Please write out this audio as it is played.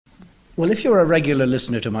Well, if you're a regular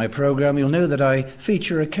listener to my programme, you'll know that I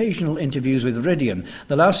feature occasional interviews with Ridian.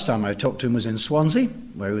 The last time I talked to him was in Swansea,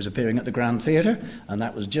 where he was appearing at the Grand Theatre, and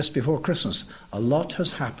that was just before Christmas. A lot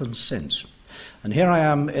has happened since. And here I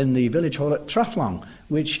am in the village hall at Trallong,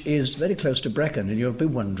 which is very close to Brecon, and you'll be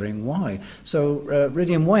wondering why. So,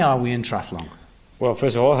 Ridian, why are we in Trallong? Well,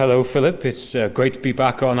 first of all, hello, Philip. It's great to be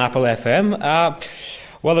back on Apple FM.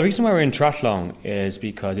 Well, the reason why we're in Trallong is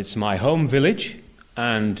because it's my home village,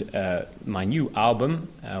 and my new album,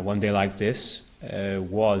 One Day Like This,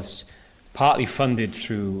 was partly funded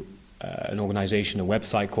through an organisation, a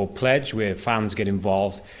website called Pledge, where fans get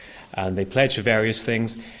involved and they pledge for various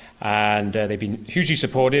things. And they've been hugely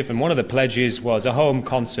supportive, and one of the pledges was a home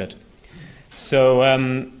concert. So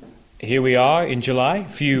here we are in July, a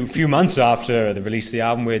few months after the release of the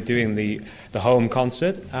album, we're doing the home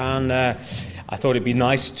concert, and I thought it'd be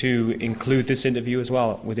nice to include this interview as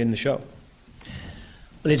well within the show.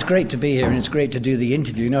 Well, it's great to be here, and it's great to do the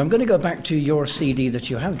interview. Now, I'm going to go back to your CD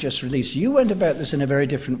that you have just released. You went about this in a very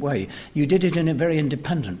different way. You did it in a very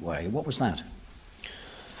independent way. What was that?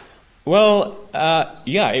 Well,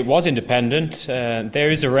 yeah, it was independent.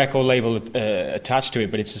 There is a record label attached to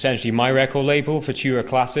it, but it's essentially my record label, Futura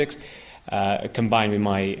Classics, combined with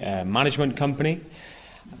my management company.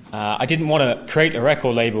 I didn't want to create a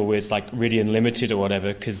record label with like Ridian Limited or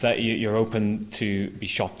whatever, because that you're open to be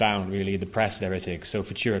shot down, really, the press and everything. So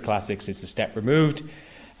Futura Classics, it's a step removed.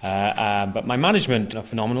 But my management are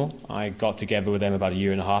phenomenal. I got together with them about 1.5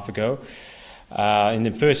 years ago. In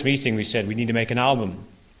the first meeting, we said we need to make an album.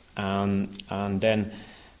 And then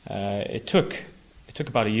it took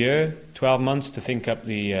about 1 year, 12 months to think up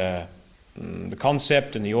the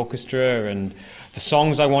concept and the orchestra and the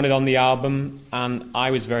songs I wanted on the album. And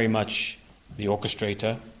I was very much the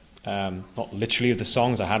orchestrator, not literally of the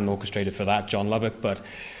songs. I had an orchestrator for that, John Lubbock. But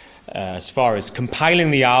as far as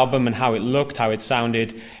compiling the album and how it looked, how it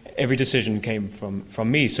sounded, every decision came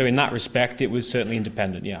from me. So in that respect, it was certainly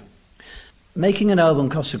independent, yeah. Making an album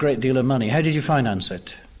costs a great deal of money. How did you finance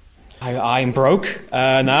it? I'm broke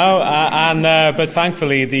now, but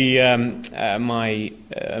thankfully my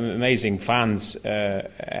amazing fans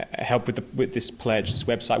help with this pledge, this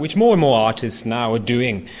website, which more and more artists now are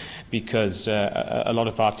doing, because a lot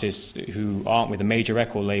of artists who aren't with a major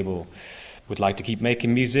record label would like to keep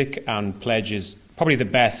making music, and Pledge is probably the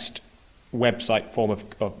best website form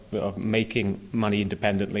of making money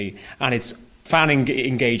independently, and it's fan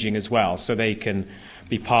engaging as well, so they can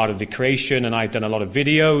be part of the creation. And I've done a lot of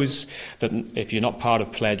videos that if you're not part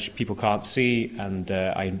of Pledge, people can't see, and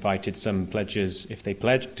I invited some pledges, if they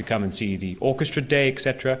pledge, to come and see the orchestra day,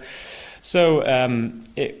 etc. So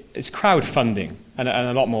it's crowdfunding, and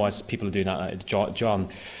a lot more as people are doing that. John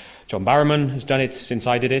Barrowman has done it since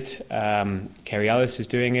I did it. Kerry Ellis is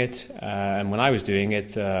doing it, and when I was doing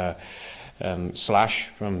it, Slash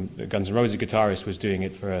from the Guns N' Roses guitarist was doing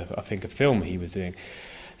it for I think a film he was doing.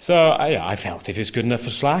 So I felt if it's good enough for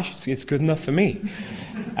Slash, it's good enough for me.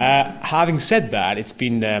 Having said that, it's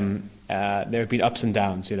been there have been ups and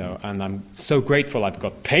downs, and I'm so grateful I've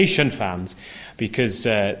got patient fans, because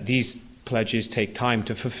these pledges take time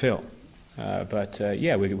to fulfill. But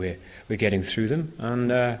yeah, we're getting through them,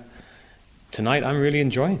 and tonight I'm really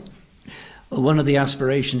enjoying. Well, one of the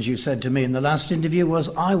aspirations you said to me in the last interview was,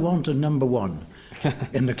 I want a #1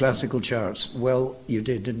 in the classical charts. Well, you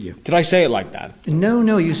did, didn't you? Did I say it like that?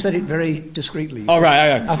 No, you said it very discreetly. Oh,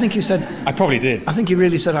 right. I think you said... I probably did. I think you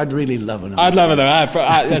really said, I'd really love it. I'd love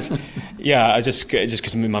it. Yeah, just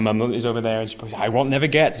because my mum is over there, and she probably, I won't never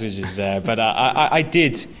get, which is, but I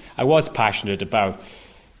was passionate about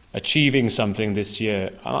achieving something this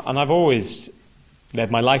year, and I've always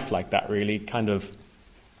led my life like that, really, kind of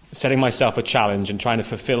setting myself a challenge and trying to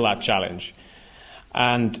fulfill that challenge.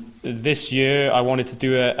 And this year I wanted to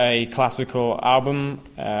do a classical album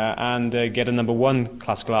and get a #1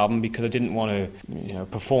 classical album, because I didn't want to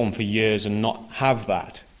perform for years and not have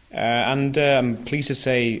that. And I'm pleased to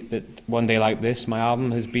say that One Day Like This, my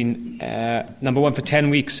album, has been #1 for 10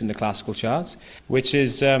 weeks in the classical charts, which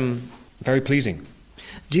is very pleasing.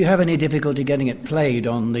 Do you have any difficulty getting it played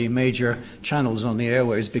on the major channels on the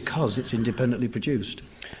airways because it's independently produced?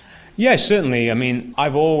 Yes, certainly. I mean,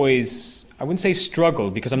 I've always, I wouldn't say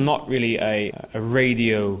struggled, because I'm not really a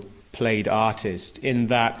radio played artist, in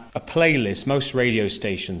that a playlist, most radio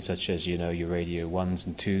stations, such as, your Radio 1s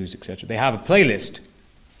and 2s, etc., they have a playlist.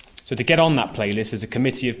 So to get on that playlist, there's a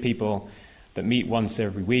committee of people that meet once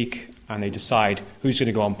every week, and they decide who's going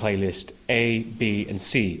to go on playlist A, B, and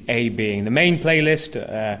C. A being the main playlist.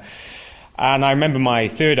 And I remember my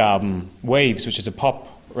third album, Waves, which is a pop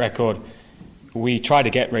record, we tried to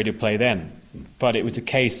get radio play then, but it was a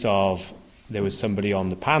case of there was somebody on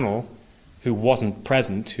the panel who wasn't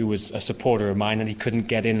present, who was a supporter of mine, and he couldn't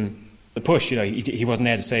get in the push. He wasn't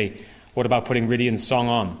there to say, what about putting Ridian's song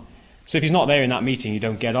on? So if he's not there in that meeting, you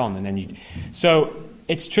don't get on. So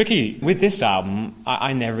it's tricky. With this album,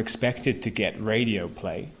 I never expected to get radio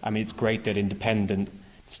play. I mean, it's great that independent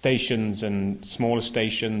stations and smaller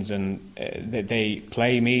stations and they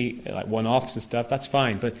play me, like one-offs and stuff. That's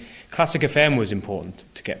fine. But Classic FM was important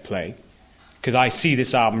to get play, because I see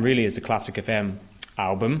this album really as a Classic FM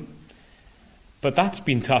album. But that's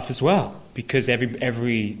been tough as well, because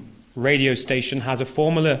every radio station has a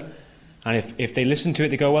formula, and if they listen to it,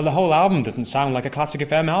 they go, well, the whole album doesn't sound like a Classic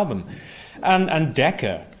FM album. And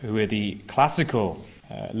Decca, who are the classical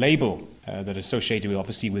label that are associated with,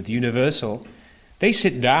 obviously, with Universal, they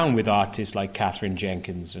sit down with artists like Catherine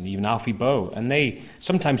Jenkins and even Alfie Boe, and they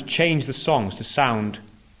sometimes change the songs to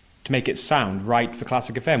make it sound right for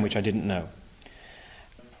Classic FM, which I didn't know.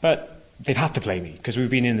 But they've had to play me, because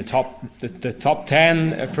we've been in the top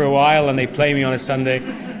 10 for a while, and they play me on a Sunday.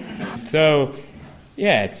 So,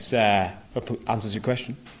 yeah, it's answers your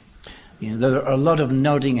question. There are a lot of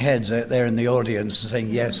nodding heads out there in the audience saying,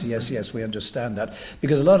 yes, yes, yes, we understand that.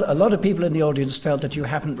 Because a lot of people in the audience felt that you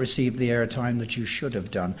haven't received the airtime that you should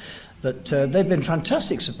have done. But they've been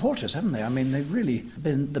fantastic supporters, haven't they? I mean, they've really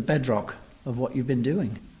been the bedrock of what you've been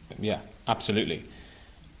doing. Yeah, absolutely.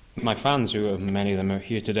 My fans, many of them are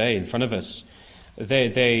here today in front of us,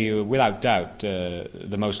 they without doubt,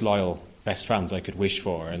 the most loyal, best fans I could wish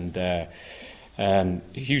for, and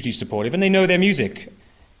hugely supportive, and they know their music.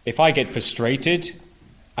 If I get frustrated,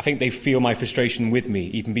 I think they feel my frustration with me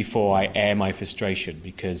even before I air my frustration,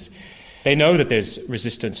 because they know that there's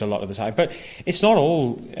resistance a lot of the time. But it's not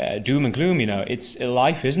all doom and gloom,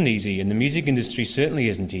 life isn't easy, and the music industry certainly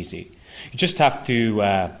isn't easy. You just have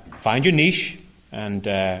to find your niche and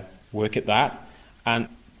work at that, and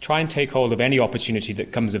try and take hold of any opportunity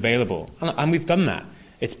that comes available. And we've done that.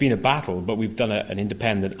 It's been a battle, but we've done an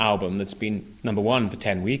independent album that's been #1 for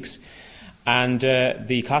 10 weeks. And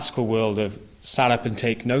the classical world have sat up and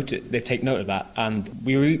taken note of that. And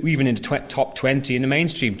we're even in the top 20 in the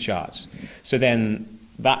mainstream charts. So then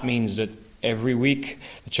that means that every week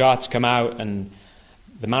the charts come out, and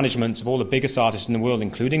the managements of all the biggest artists in the world,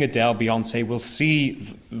 including Adele, Beyonce, will see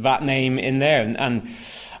that name in there. And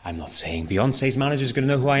I'm not saying Beyonce's manager is going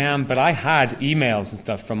to know who I am, but I had emails and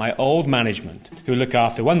stuff from my old management who look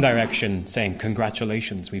after One Direction saying,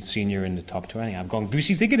 congratulations, we've seen you in the top 20. I've gone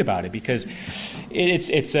goosey thinking about it, because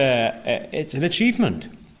it's an achievement.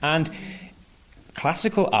 And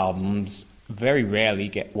classical albums very rarely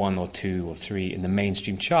get 1 or 2 or 3 in the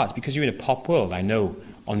mainstream charts, because you're in a pop world. I know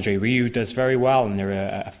Andre Rieu does very well, and there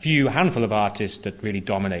are a handful of artists that really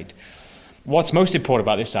dominate. What's most important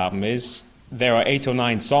about this album is there are 8 or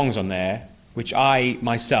 9 songs on there which I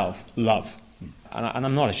myself love, and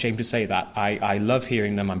I'm not ashamed to say that. I love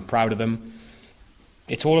hearing them. I'm proud of them.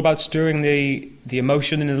 It's all about stirring the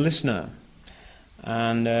emotion in the listener,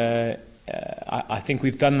 and I think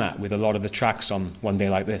we've done that with a lot of the tracks on One Day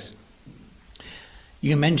Like This.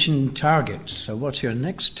 You mentioned targets, so what's your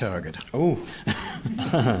next target? Oh,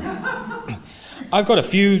 I've got a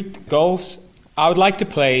few goals. I would like to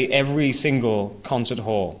play every single concert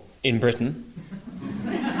hall in Britain,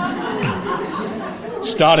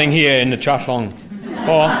 starting here in the Trallong,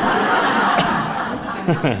 or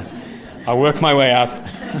I'll work my way up.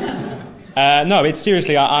 No, it's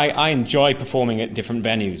seriously, I enjoy performing at different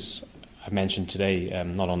venues. I mentioned today,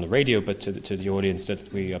 not on the radio, but to the audience,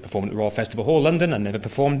 that we performed at the Royal Festival Hall, London. I never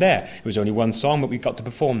performed there. It was only one song, but we got to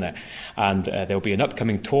perform there. And there'll be an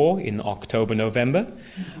upcoming tour in October, November.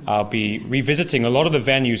 I'll be revisiting a lot of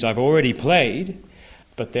the venues I've already played,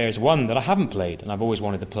 but there's one that I haven't played, and I've always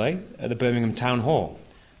wanted to play, at the Birmingham Town Hall,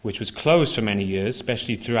 which was closed for many years,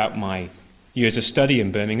 especially throughout my years of study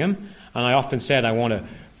in Birmingham. And I often said I want to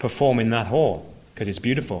perform in that hall, because it's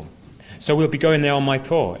beautiful. So we'll be going there on my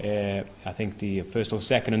tour. I think the 1st or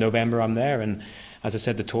 2nd of November I'm there, and as I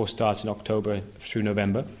said, the tour starts in October through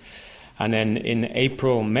November. And then in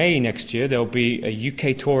April, May next year, there'll be a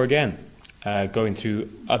UK tour again, going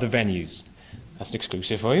through other venues. That's an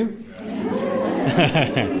exclusive for you.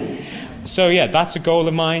 So yeah, that's a goal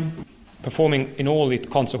of mine, performing in all the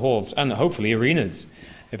concert halls and hopefully arenas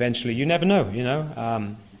eventually. You never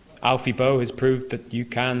know, Alfie Boe has proved that you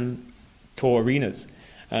can tour arenas.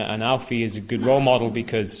 And Alfie is a good role model,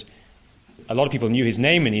 because a lot of people knew his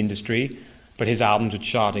name in the industry, but his albums were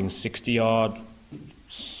charting 60-odd,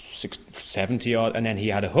 70-odd, and then he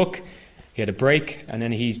had a hook, he had a break, and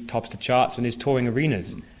then he tops the charts and is touring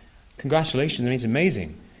arenas. Congratulations, I mean, it's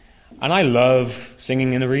amazing. And I love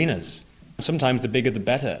singing in arenas. Sometimes the bigger the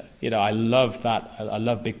better. I love that. I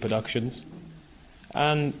love big productions.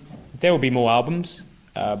 And there will be more albums,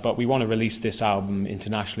 but we want to release this album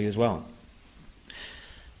internationally as well.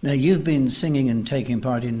 Now, you've been singing and taking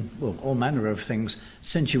part in, well, all manner of things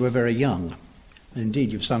since you were very young. And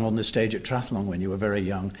indeed, you've sung on the stage at Trallong when you were very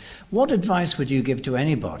young. What advice would you give to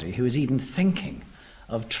anybody who is even thinking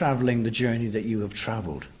of travelling the journey that you have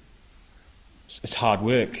travelled? It's hard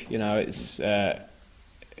work, you know.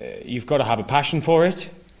 You've got to have a passion for it.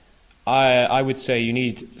 I would say you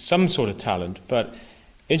need some sort of talent. But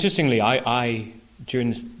interestingly, I during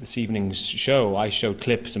this evening's show, I showed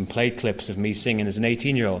clips and played clips of me singing as an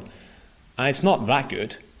 18-year-old, and it's not that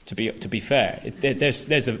good. To be fair, there's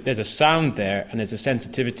a sound there, and there's a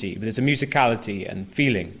sensitivity, but there's a musicality and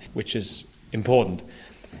feeling which is important.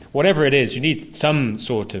 Whatever it is, you need some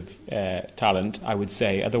sort of talent, I would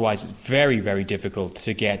say. Otherwise, it's very, very difficult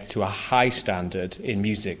to get to a high standard in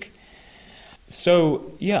music.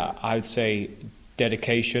 So, yeah, I would say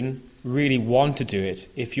dedication. Really want to do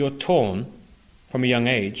it. If you're torn from a young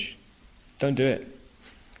age, don't do it.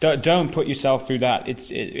 Don't put yourself through that.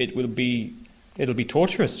 It'll be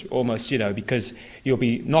torturous almost, you know, because you'll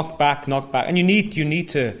be knocked back, and you need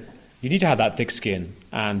to have that thick skin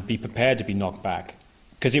and be prepared to be knocked back,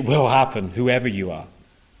 because it will happen, whoever you are.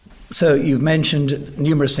 So you've mentioned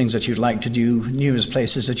numerous things that you'd like to do, numerous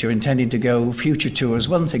places that you're intending to go, future tours,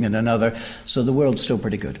 one thing and another. So the world's still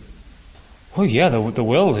pretty good. Well, yeah, the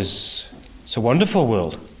world it's a wonderful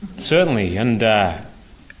world, certainly, and.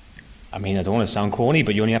 I mean, I don't want to sound corny,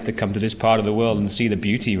 but you only have to come to this part of the world and see the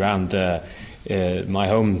beauty around my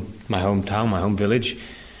hometown, my home village.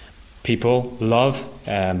 People, love,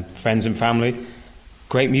 friends and family,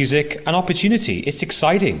 great music, and opportunity. It's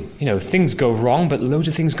exciting. You know, things go wrong, but loads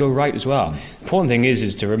of things go right as well. The important thing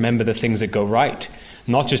is to remember the things that go right,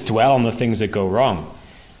 not just dwell on the things that go wrong.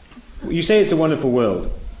 You say it's a wonderful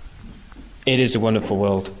world. It is a wonderful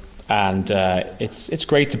world. And it's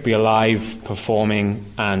great to be alive, performing,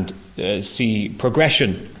 and see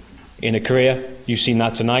progression in a career. You've seen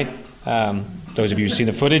that tonight, those of you who've seen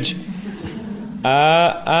the footage.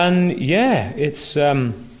 And yeah, it's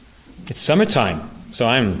summertime, so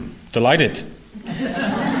I'm delighted.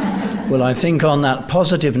 Well, I think on that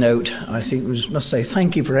positive note, I think we must say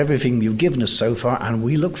thank you for everything you've given us so far, and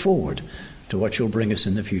we look forward to what you'll bring us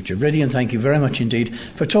in the future. Rhydian, thank you very much indeed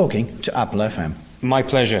for talking to Apple FM. My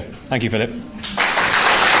pleasure. Thank you, Philip.